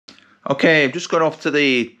Okay, I'm just going off to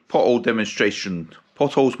the pothole demonstration.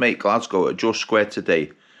 Potholes Make Glasgow at George Square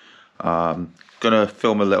today. Gonna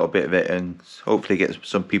film a little bit of it and hopefully get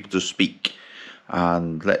some people to speak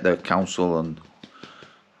and let the council and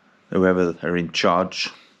whoever are in charge,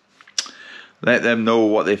 let them know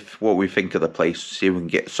what we think of the place. See if we can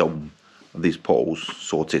get some of these potholes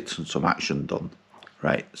sorted and some action done.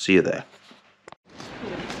 Right, see you there.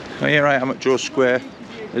 Oh yeah, right, I'm at George Square.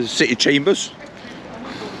 There's the City Chambers.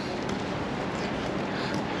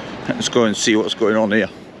 Let's go and see what's going on here.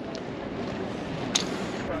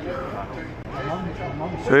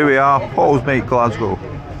 So here we are, Potholes Make Glasgow.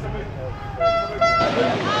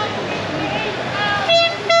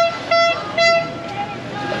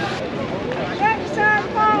 Fix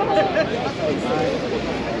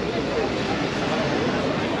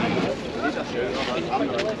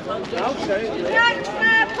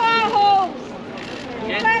their potholes!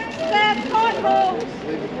 Fix their potholes!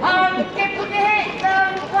 I'm gonna hit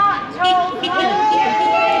them potholes! I'm gonna hit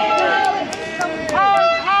them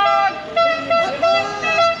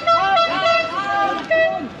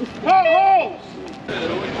potholes!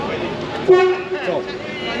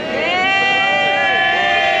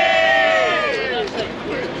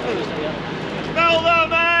 Fill them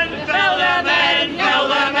in! Fill them in! Fill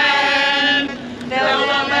them in! Fill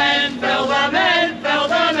them in! Fill them in! Fill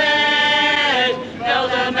them in! Fill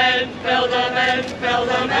them in! Fill them in! Fill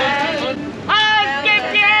them in! I'll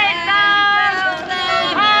give you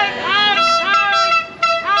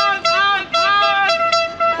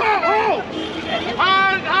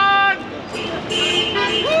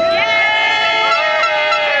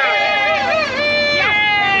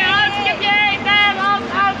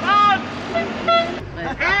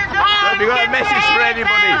Have you got a message for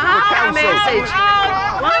anybody? A message.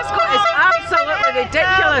 Glasgow is absolutely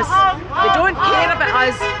ridiculous. They don't care about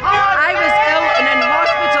us. I was ill and in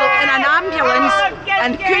hospital in an ambulance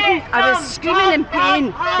and I was screaming in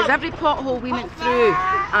pain because every pothole we went through,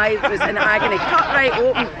 I was in agony, cut right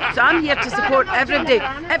open. So I'm here to support everybody.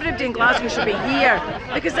 Everybody in Glasgow should be here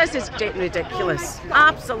because this is ridiculous.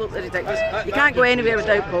 Absolutely ridiculous. You can't go anywhere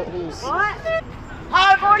without potholes.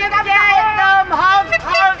 Hug, get them! Hug,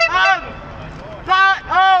 hug, hug!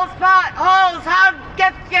 Potholes, potholes, hug,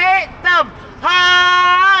 get them!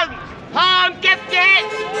 Hug, hug, get yeah!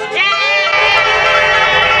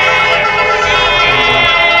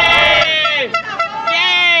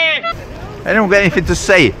 Anyone got anything to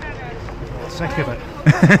say? Sick of it.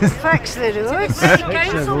 Fix the roads!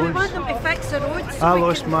 Council, we want them to fix the roads. I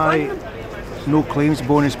lost my no claims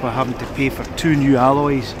bonus by having to pay for 2 new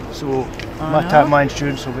alloys, so my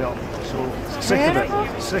insurance will be up. So sick of it.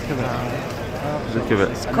 Sick of it. Sick of it.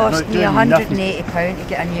 It's cost me £180 to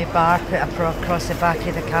get a new bar put across the back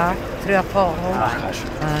of the car through a pothole.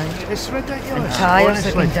 It's ridiculous. And tyres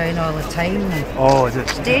have honestly. been down all the time. Oh, is it?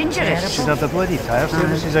 It's dangerous. Should have the bloody tyre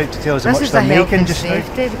services out to tell us how This much is the they're health making and just now.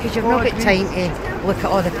 safety because you've not got time to look at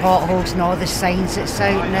all the potholes and all the signs that's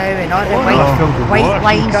out now and all the white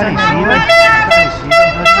lines on the road.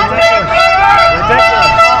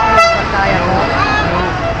 Ridiculous. Potholes are diabolical.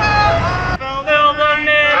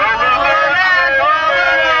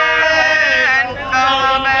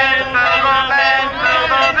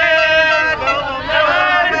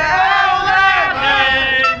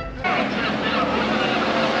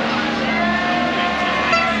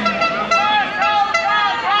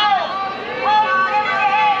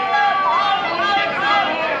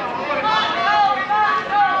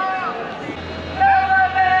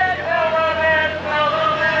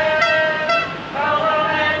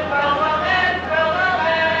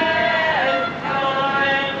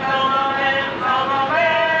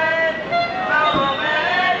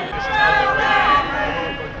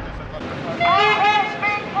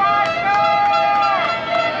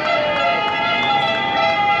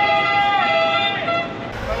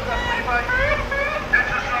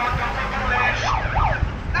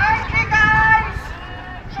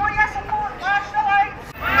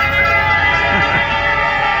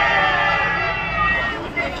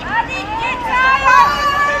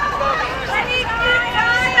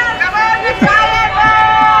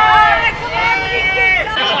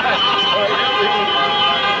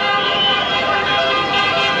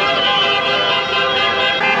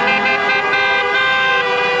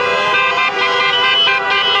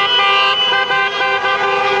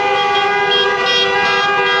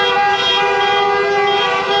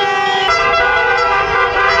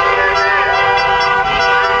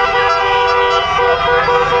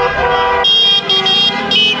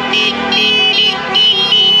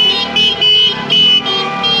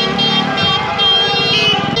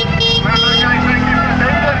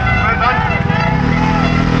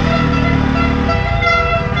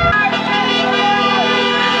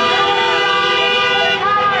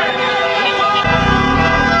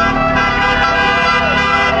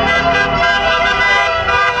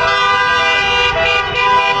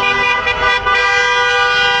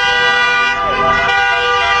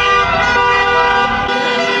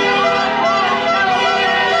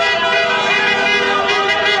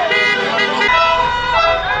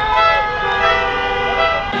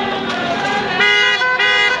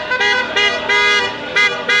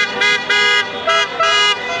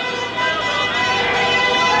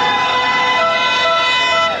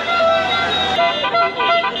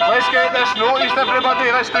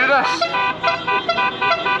 let's do this.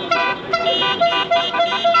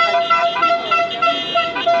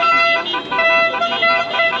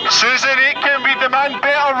 Susan Aitken, we demand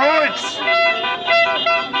better roads.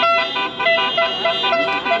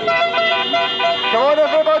 Come on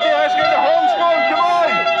everybody, let's get the horns going, come on.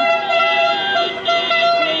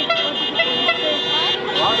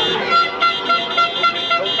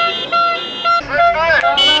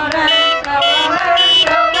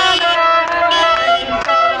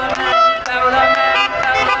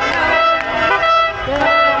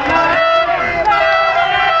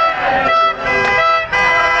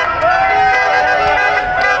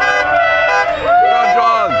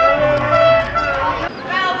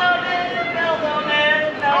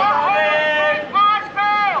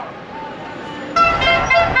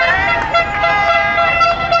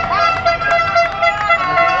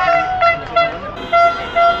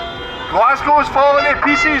 Glasgow's falling to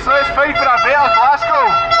pieces, let's fight for a better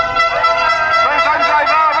Glasgow. Well done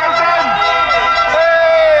driver, well done!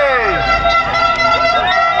 Hey!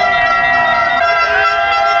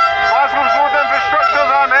 Glasgow's road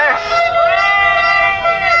infrastructure's a mess.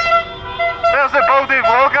 There's the Baldy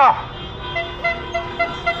Vlogger.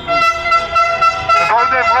 The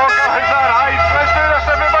Baldy Vlogger has arrived, let's do this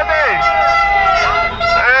everybody!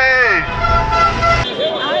 Hey!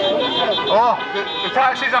 Oh, the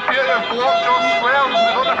taxis appear to have blocked George Square,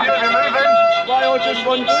 they don't appear to be moving. Why all just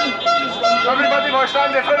one down? Everybody must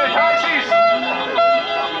stand in front of the taxis.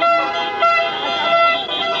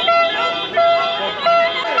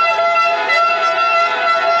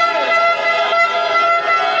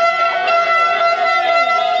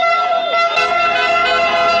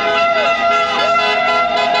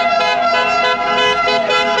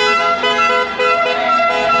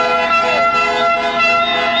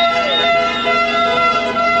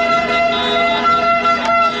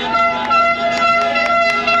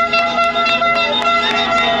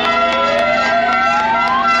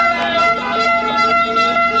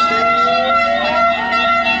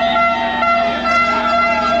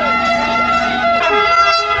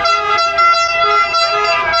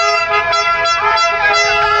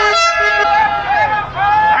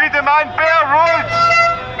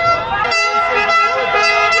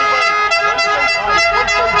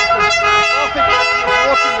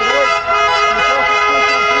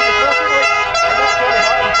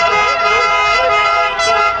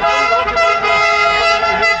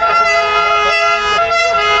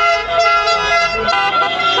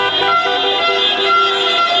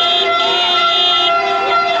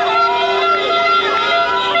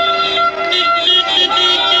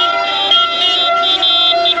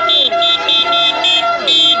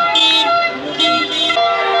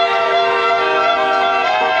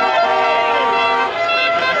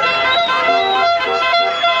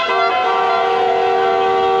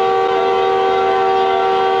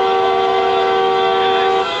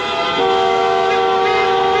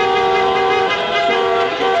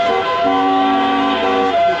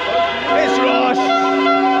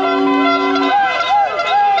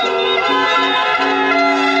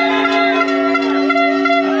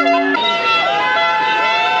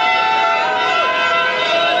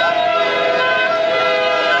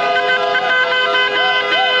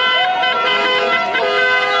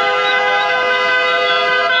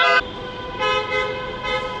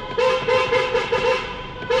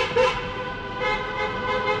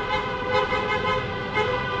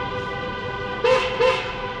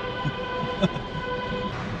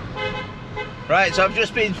 Right, so I've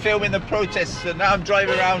just been filming the protests and now I'm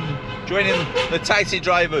driving around joining the taxi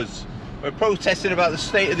drivers. We're protesting about the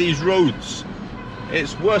state of these roads.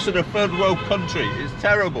 It's worse than a third world country, it's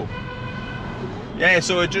terrible. Yeah,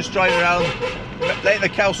 so we're just driving around, letting the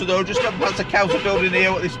council know, just got past the council building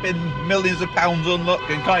here, what they spend millions of pounds on, look,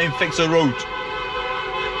 and can't even fix a road.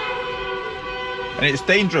 And it's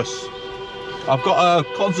dangerous. I've got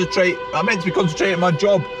to concentrate, I'm meant to be concentrating on my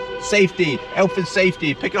job. Safety, health and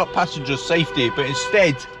safety, picking up passengers, safety, but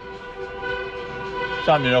instead, what's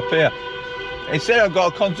happening up here? Instead I've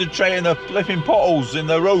got to concentrate on the flipping potholes in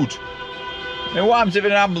the road. I mean, what happens if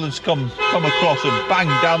an ambulance come across and bang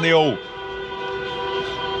down the hole?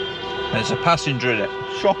 And it's a passenger in it.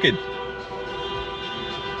 Shocking.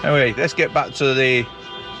 Anyway, let's get back to the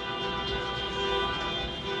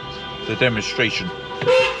demonstration.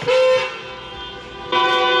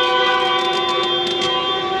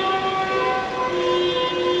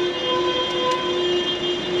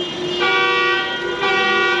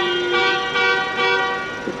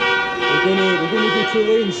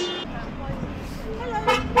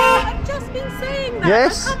 I've just been saying that.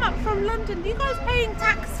 Yes. I've come up from London. Are you guys paying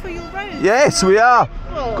tax for your road? Yes, we are.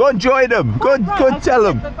 Go and join them. Go and tell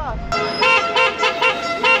them.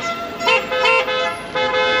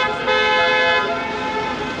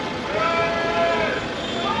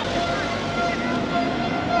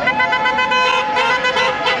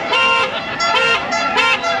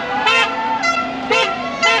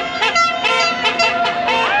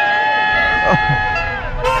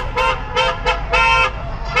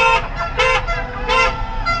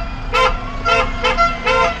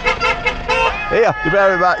 Here, you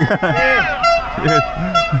better be back.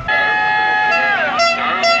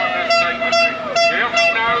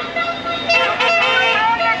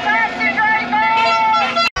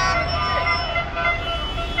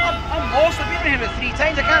 I'm lost. I've been here about 3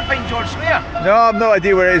 times. I can't find George Square. No, I've no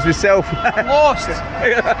idea where it is myself. I'm lost.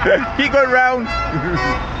 Keep going round.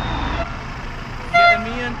 Getting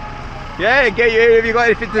me in. Yeah, get you in. Have you got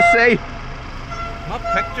anything to say? My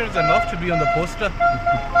picture's enough to be on the poster.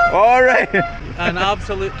 All right. An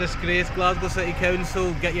absolute disgrace, Glasgow City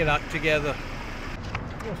Council, get your act together.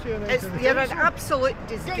 You're an absolute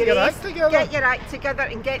disgrace. Get your act together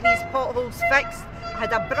and get these potholes fixed. I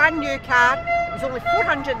had a brand new car. It was only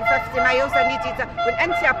 450 miles. I needed went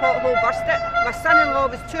into a pothole, burst it. My son-in-law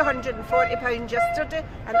was £240 yesterday.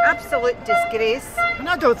 An absolute disgrace. And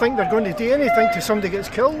I don't think they're going to do anything till somebody gets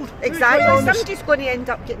killed. Exactly. Somebody's going to end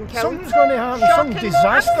up getting killed. Something's going to happen. Some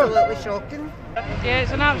disaster. Absolutely shocking. Yeah,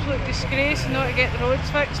 it's an absolute disgrace not to get the roads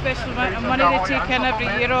fixed, especially the amount of money they take in every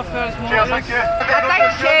year off us motorists. I think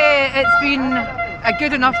it's been a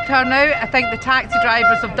good enough turnout. I think the taxi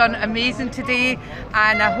drivers have done amazing today,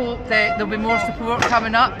 and I hope that there'll be more support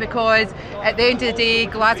coming up, because at the end of the day,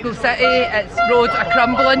 Glasgow City, its roads are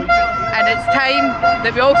crumbling, and it's time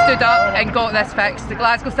that we all stood up and got this fixed. The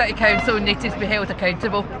Glasgow City Council need to be held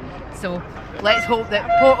accountable. So let's hope that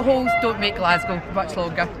potholes don't make Glasgow much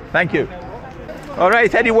longer. Thank you. All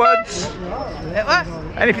right, any words? What?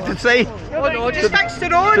 Anything to say? Oh no, just fix the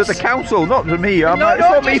roads. To the council, not to me. It's no,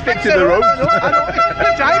 not me fixing the roads. No, I know.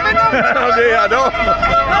 You're driving them. I know.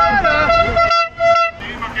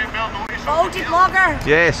 Baldy Vlogger.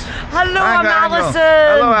 Yes. Hello, Hang I'm on. Alison.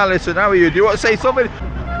 Hello, Alison. How are you? Do you want to say something?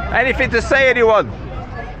 Anything to say, anyone?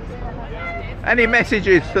 Any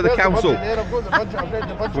messages to the council?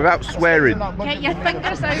 Without swearing. Get your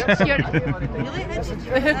fingers out. Your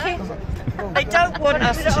hooky. They don't want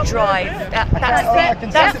us to drive.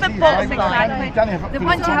 That's the bottom line. They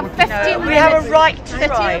want to have 15 minutes. We have a right to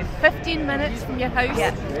drive. 15 minutes from your house.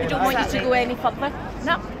 We don't want you to go any further.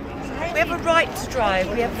 No. We have a right to drive.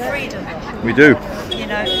 We have freedom. We do. You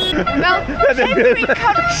know. Well, Every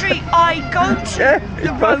country I go to,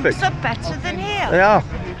 the perfect. roads are better than here. They are.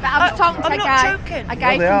 but I was talking to I'm a not guy, joking. a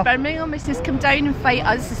guy they from are. Birmingham. He says, "Come down and fight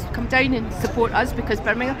us. Come down and support us because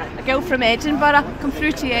Birmingham." A girl from Edinburgh, come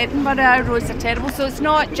through to Edinburgh. Our roads are terrible. So it's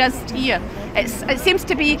not just here. It seems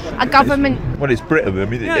to be a government. Well, it's Britain. I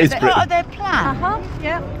mean, No, it's it's Britain. part of their plan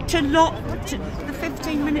Yeah. to the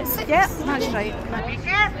 15 minutes. Yeah, that's right. Be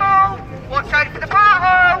careful! Watch out for the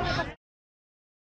potholes!